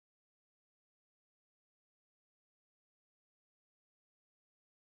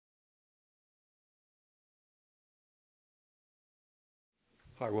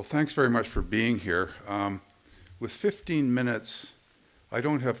Hi, well, thanks very much for being here. With 15 minutes, I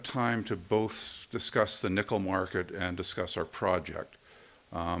don't have time to both discuss the nickel market and discuss our project.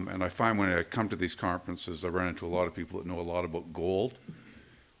 And I find when I come to these conferences, I run into a lot of people that know a lot about gold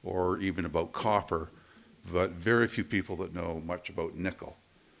or even about copper, but very few people that know much about nickel.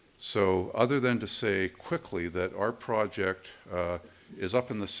 So other than to say quickly that our project is up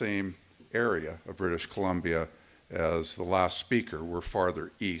in the same area of British Columbia as the last speaker. We're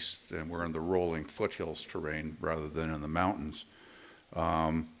farther east and we're in the rolling foothills terrain rather than in the mountains.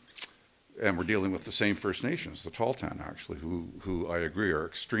 And we're dealing with the same First Nations, the Tahltan actually, who I agree are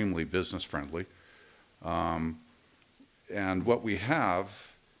extremely business friendly. And what we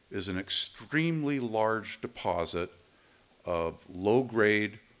have is an extremely large deposit of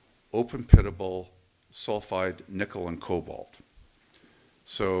low-grade, open-pittable sulphide nickel and cobalt.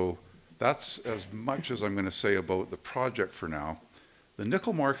 So that's as much as I'm going to say about the project for now. The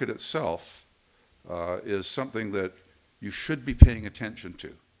nickel market itself is something that you should be paying attention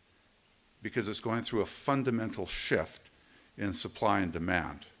to because it's going through a fundamental shift in supply and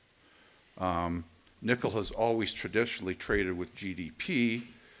demand. Nickel has always traditionally traded with GDP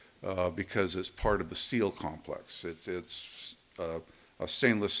because it's part of the steel complex. A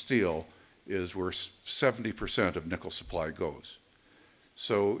stainless steel is where 70% of nickel supply goes.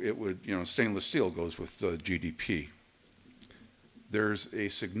 So it would, stainless steel goes with the GDP. There's a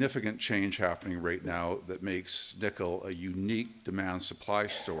significant change happening right now that makes nickel a unique demand-supply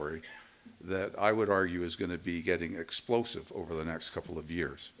story that I would argue is going to be getting explosive over the next couple of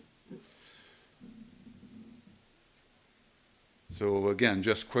years. So again,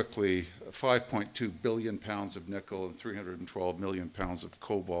 just quickly, 5.2 billion pounds of nickel and 312 million pounds of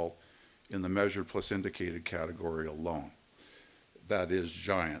cobalt in the measured plus indicated category alone. That is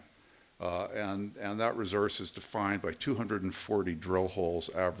giant. And that resource is defined by 240 drill holes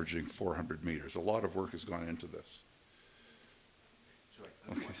averaging 400 meters. A lot of work has gone into this.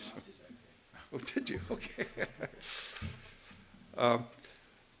 Okay. Oh, did you? Okay.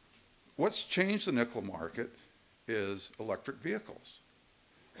 What's changed the nickel market is electric vehicles.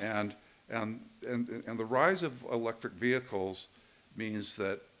 And the rise of electric vehicles means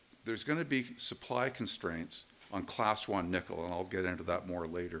that there's going to be supply constraints on class 1 nickel, and I'll get into that more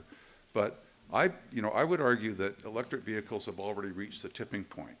later. But I would argue that electric vehicles have already reached the tipping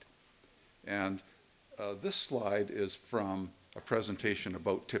point. And this slide is from a presentation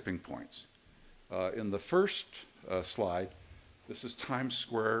about tipping points. In the first slide, this is Times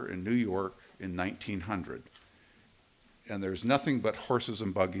Square in New York in 1900. And there's nothing but horses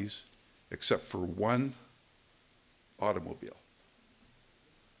and buggies except for one automobile.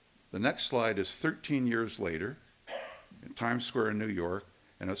 The next slide is 13 years later in Times Square in New York,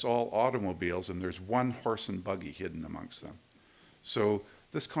 and it's all automobiles, and there's one horse and buggy hidden amongst them. So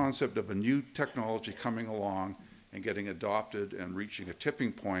this concept of a new technology coming along and getting adopted and reaching a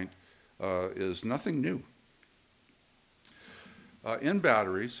tipping point is nothing new. In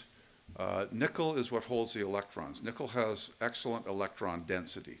batteries, nickel is what holds the electrons. Nickel has excellent electron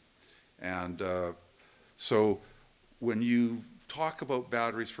density. And so when you talk about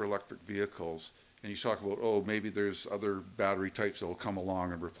batteries for electric vehicles, and you talk about, oh, maybe there's other battery types that will come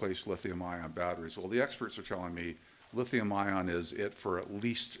along and replace lithium-ion batteries. Well, the experts are telling me lithium-ion is it for at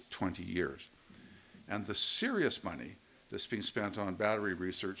least 20 years. And the serious money that's being spent on battery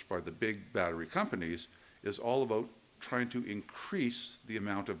research by the big battery companies is all about trying to increase the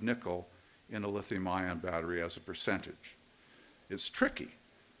amount of nickel in a lithium-ion battery as a percentage. It's tricky.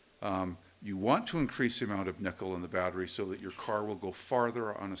 You want to increase the amount of nickel in the battery so that your car will go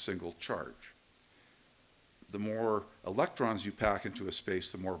farther on a single charge. The more electrons you pack into a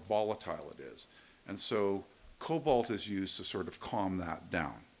space, the more volatile it is. And so cobalt is used to sort of calm that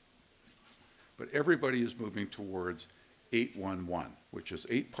down. But everybody is moving towards 8-1-1, which is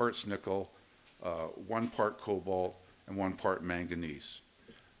 8 parts nickel, 1 part cobalt, and 1 part manganese.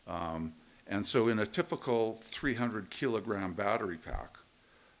 And so in a typical 300 kilogram battery pack,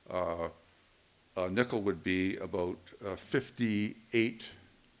 nickel would be about 58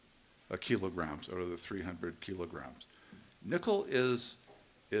 kilograms out of the 300 kilograms. Nickel is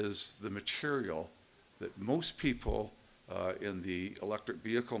the material that most people in the electric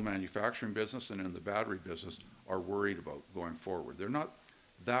vehicle manufacturing business and in the battery business are worried about going forward. They're not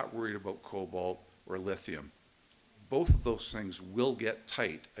that worried about cobalt or lithium. Both of those things will get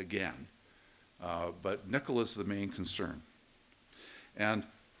tight again, but nickel is the main concern. And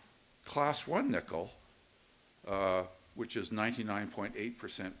class 1 nickel, which is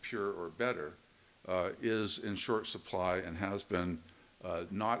 99.8% pure or better, is in short supply and has been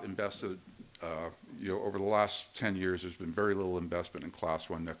not invested over the last 10 years, there's been very little investment in Class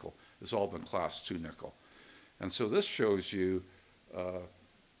 1 nickel. It's all been Class 2 nickel. And so this shows you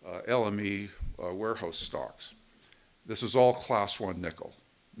LME warehouse stocks. This is all Class 1 nickel,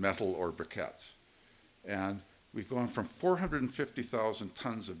 metal or briquettes. And we've gone from 450,000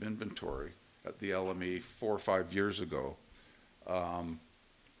 tons of inventory at the LME 4 or 5 years ago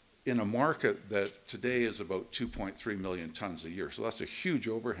in a market that today is about 2.3 million tons a year. So that's a huge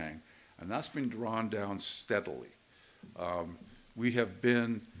overhang, and that's been drawn down steadily. We have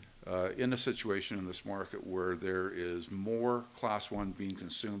been in a situation in this market where there is more Class 1 being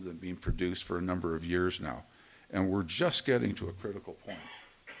consumed than being produced for a number of years now, and we're just getting to a critical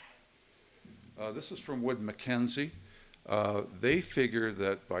point. This is from Wood Mackenzie. They figure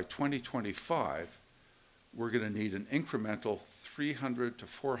that by 2025, we're going to need an incremental 300 to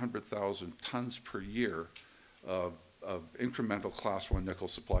 400,000 tons per year of incremental Class 1 nickel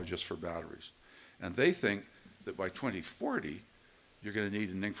supply just for batteries. And they think that by 2040, you're going to need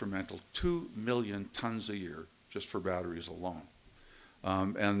an incremental 2 million tons a year just for batteries alone.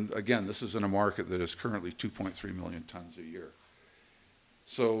 And again, this is in a market that is currently 2.3 million tons a year.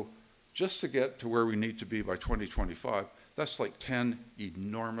 So just to get to where we need to be by 2025, that's like 10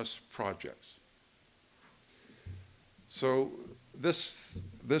 enormous projects. So this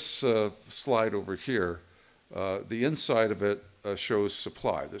slide over here, the inside of it shows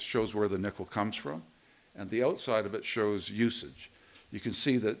supply. This shows where the nickel comes from, and the outside of it shows usage. You can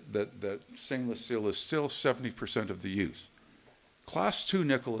see that stainless steel is still 70% of the use. Class 2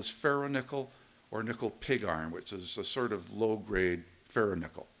 nickel is ferronickel or nickel pig iron, which is a sort of low-grade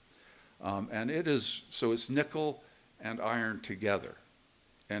ferronickel. And it's nickel and iron together.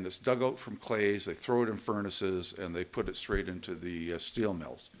 And it's dug out from clays, they throw it in furnaces, and they put it straight into the steel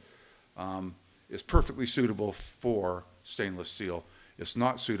mills. It's perfectly suitable for stainless steel. It's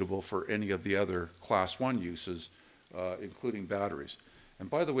not suitable for any of the other Class 1 uses, including batteries. And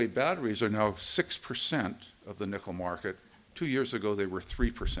by the way, batteries are now 6% of the nickel market. 2 years ago, they were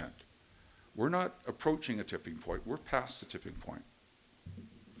 3%. We're not approaching a tipping point. We're past the tipping point.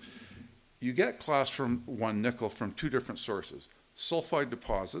 You get Class 1 nickel from two different sources: sulphide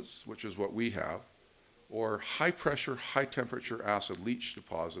deposits, which is what we have, or high pressure, high temperature acid leach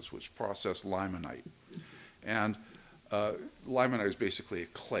deposits, which process limonite. And limonite is basically a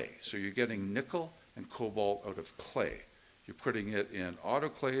clay. So you're getting nickel and cobalt out of clay. You're putting it in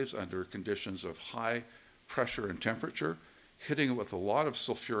autoclaves under conditions of high pressure and temperature, hitting it with a lot of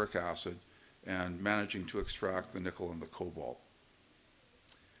sulfuric acid, and managing to extract the nickel and the cobalt.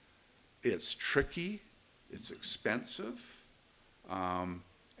 It's tricky, it's expensive, and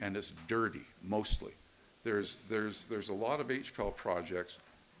it's dirty, mostly. There's a lot of HPAL projects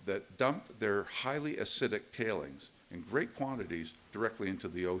that dump their highly acidic tailings in great quantities directly into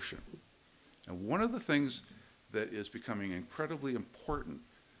the ocean. And one of the things that is becoming incredibly important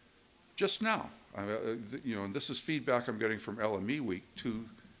just now, and this is feedback I'm getting from LME Week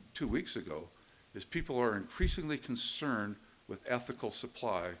two weeks ago, is people are increasingly concerned with ethical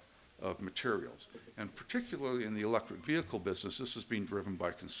supply of materials. And particularly in the electric vehicle business, this is being driven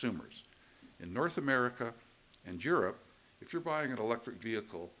by consumers. In North America and Europe, if you're buying an electric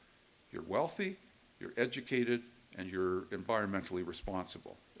vehicle, you're wealthy, you're educated, and you're environmentally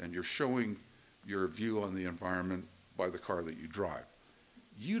responsible. And you're showing your view on the environment by the car that you drive.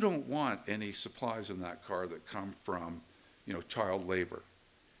 You don't want any supplies in that car that come from, child labor.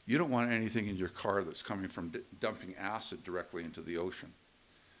 You don't want anything in your car that's coming from dumping acid directly into the ocean.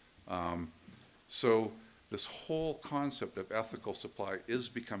 So this whole concept of ethical supply is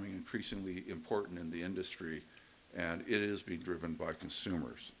becoming increasingly important in the industry, and it is being driven by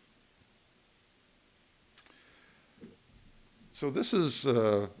consumers. So this is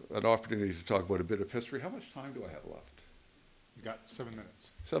an opportunity to talk about a bit of history. How much time do I have left? You got 7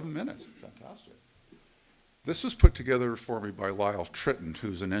 minutes. 7 minutes, fantastic. This was put together for me by Lyle Tritton,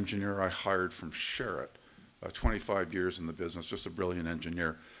 who's an engineer I hired from Sherritt, 25 years in the business, just a brilliant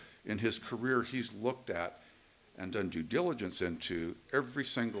engineer. In his career, he's looked at and done due diligence into every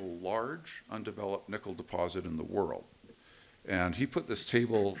single large undeveloped nickel deposit in the world. And he put this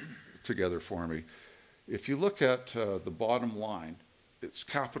table together for me. If you look at the bottom line, it's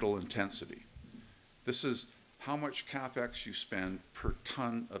capital intensity. This is how much CapEx you spend per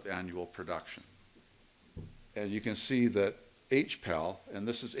ton of annual production. And you can see that HPAL, and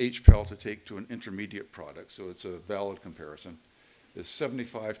this is HPAL to take to an intermediate product, so it's a valid comparison, is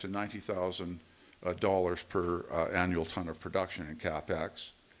 $75,000 to $90,000 per annual ton of production in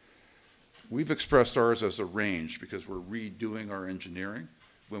CapEx. We've expressed ours as a range because we're redoing our engineering.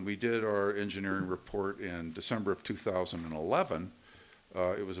 When we did our engineering report in December of 2011,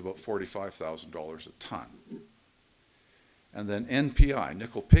 it was about $45,000 a ton. And then NPI,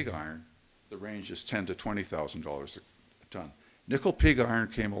 nickel pig iron, the range is $10,000 to $20,000 a ton. Nickel pig iron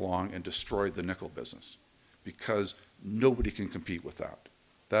came along and destroyed the nickel business because nobody can compete with that.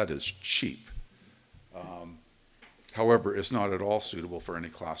 That is cheap. However, it's not at all suitable for any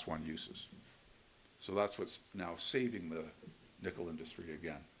class 1 uses. So that's what's now saving the nickel industry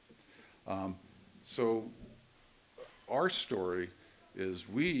again. So our story is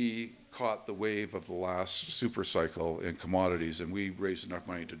we caught the wave of the last super cycle in commodities, and we raised enough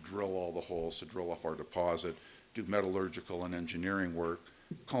money to drill all the holes, to drill off our deposit, do metallurgical and engineering work,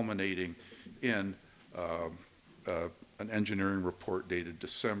 culminating in an engineering report dated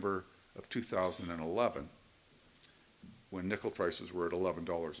December of 2011, when nickel prices were at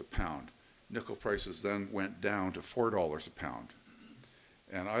 $11 a pound. Nickel prices then went down to $4 a pound.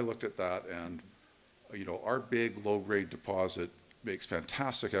 And I looked at that, and our big low-grade deposit makes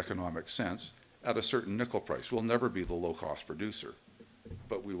fantastic economic sense at a certain nickel price. We'll never be the low-cost producer,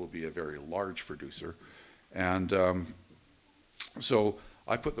 but we will be a very large producer. And so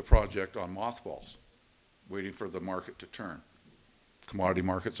I put the project on mothballs, waiting for the market to turn. Commodity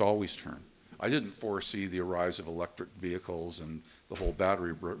markets always turn. I didn't foresee the rise of electric vehicles and the whole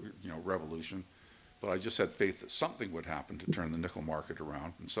battery revolution, but I just had faith that something would happen to turn the nickel market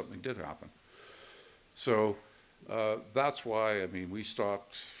around, and something did happen. So that's why, we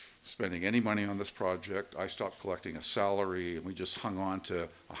stopped spending any money on this project. I stopped collecting a salary, and we just hung on to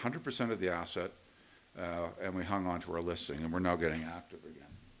 100% of the asset, and we hung on to our listing, and we're now getting active again.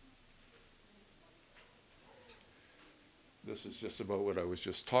 This is just about what I was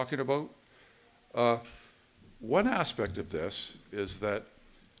just talking about. One aspect of this is that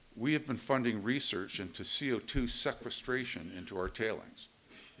we have been funding research into CO2 sequestration into our tailings.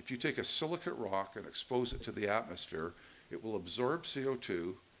 If you take a silicate rock and expose it to the atmosphere, it will absorb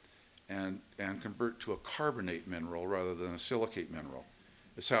CO2 and convert to a carbonate mineral rather than a silicate mineral.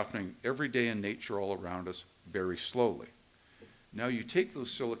 It's happening every day in nature all around us, very slowly. Now you take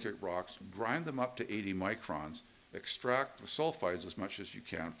those silicate rocks, grind them up to 80 microns, extract the sulphides as much as you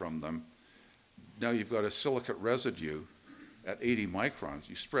can from them. Now you've got a silicate residue at 80 microns.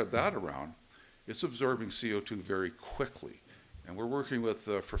 You spread that around, it's absorbing CO2 very quickly. And we're working with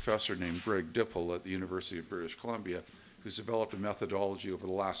a professor named Greg Dipple at the University of British Columbia, who's developed a methodology over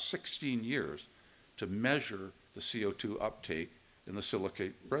the last 16 years to measure the CO2 uptake in the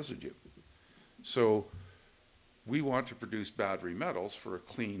silicate residue. So we want to produce battery metals for a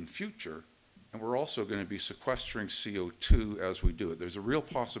clean future, and we're also going to be sequestering CO2 as we do it. There's a real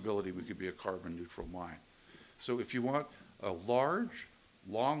possibility we could be a carbon neutral mine. So if you want a large,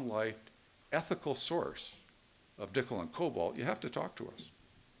 long-lived, ethical source of nickel and cobalt, you have to talk to us.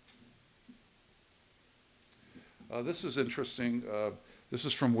 This is interesting. This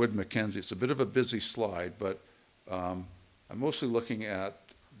is from Wood Mackenzie. It's a bit of a busy slide, but I'm mostly looking at...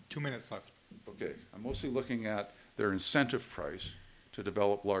 2 minutes left. Okay. I'm mostly looking at their incentive price to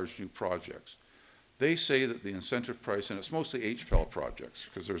develop large new projects. They say that the incentive price, and it's mostly HPAL projects,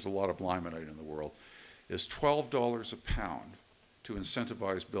 because there's a lot of limonite in the world, is $12 a pound to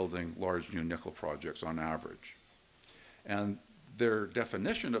incentivize building large new nickel projects on average. And their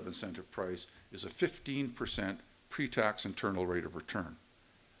definition of incentive price is a 15% pre-tax internal rate of return.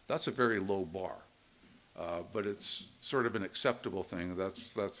 That's a very low bar, but it's sort of an acceptable thing.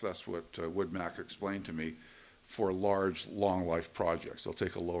 That's what Woodmac explained to me for large, long life projects. They'll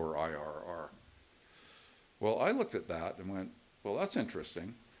take a lower IRR. Well, I looked at that and went, well, that's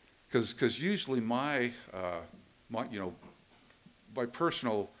interesting, because usually my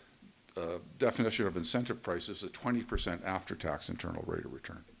personal definition of incentive price is a 20% after-tax internal rate of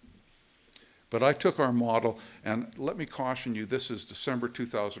return. But I took our model, and let me caution you, this is December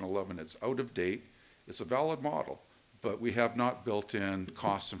 2011. It's out of date. It's a valid model, but we have not built in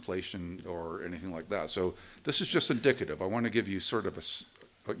cost inflation or anything like that. So this is just indicative. I want to give you sort of a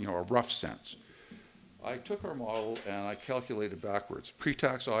rough sense. I took our model and I calculated backwards.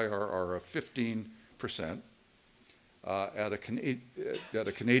 Pre-tax IRR of 15%. At a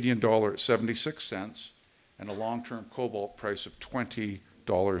Canadian dollar at 76 cents and a long-term cobalt price of $20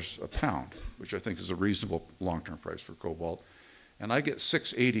 a pound, which I think is a reasonable long-term price for cobalt. And I get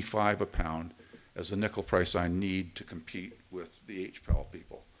 $6.85 a pound as the nickel price I need to compete with the HPAL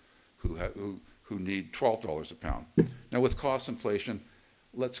people who need $12 a pound. Now with cost inflation,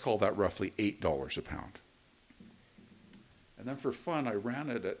 let's call that roughly $8 a pound. And then for fun, I ran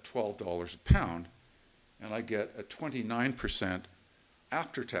it at $12 a pound, and I get a 29%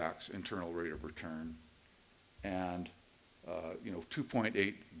 after-tax internal rate of return and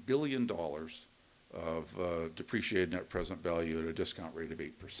 $2.8 billion of depreciated net present value at a discount rate of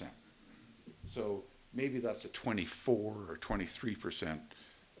 8%. So maybe that's a 24 or 23%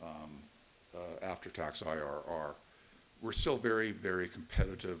 after-tax IRR. We're still very, very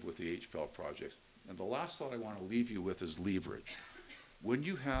competitive with the HPAL project. And the last thought I want to leave you with is leverage. When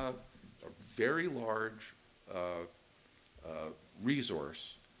you have a very large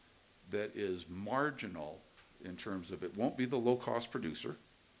resource that is marginal in terms of it won't be the low-cost producer,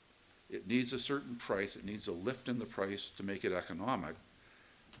 it needs a certain price, it needs a lift in the price to make it economic,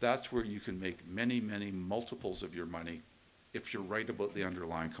 that's where you can make many, many multiples of your money if you're right about the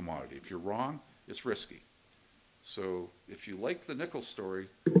underlying commodity. If you're wrong, it's risky. So if you like the nickel story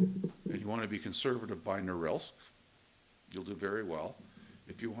and you want to be conservative by Norilsk, you'll do very well.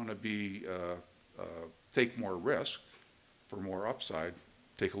 If you want to be take more risk for more upside,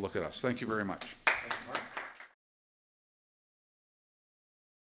 take a look at us. Thank you very much. Thank you, Mark.